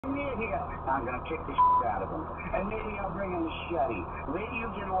here, I'm gonna kick the shit out of him. And maybe I'll bring a machete. Later you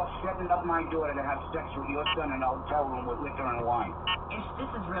get off setting up my daughter to have sex with your son in a hotel room with liquor and wine. If this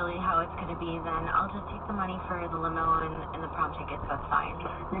is really how it's gonna be, then I'll just take the money for the limo and the prom tickets, that's fine.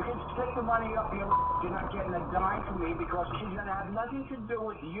 You can stick the money up your You're not getting a dime from me because she's gonna have nothing to do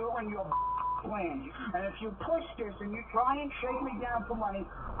with you and your plans. And if you push this and you try and shake me down for money,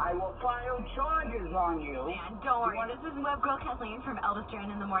 I will file charges on you. Man, don't worry. This is web girl Kathleen from Elvis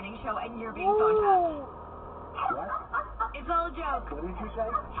Duran in the Morning Show, and you're being phone tapped. What? It's all a joke. What did you say?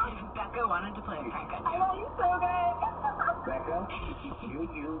 Becca wanted to play a prank on you. I know you so good. Becca,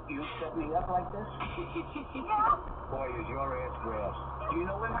 you set me up like this? Yeah. Boy, is your ass grass. Do you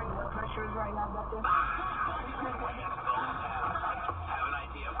know where my blood pressure is right now, Becca? Have an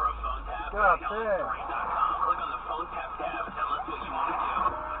idea for a phone tap? Stop it. Click on the phone tap tab. Tell us what you want to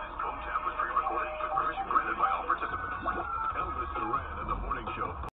do. This phone tap was pre-recorded with permission granted by all participants. Elvis Duran in the Morning Show.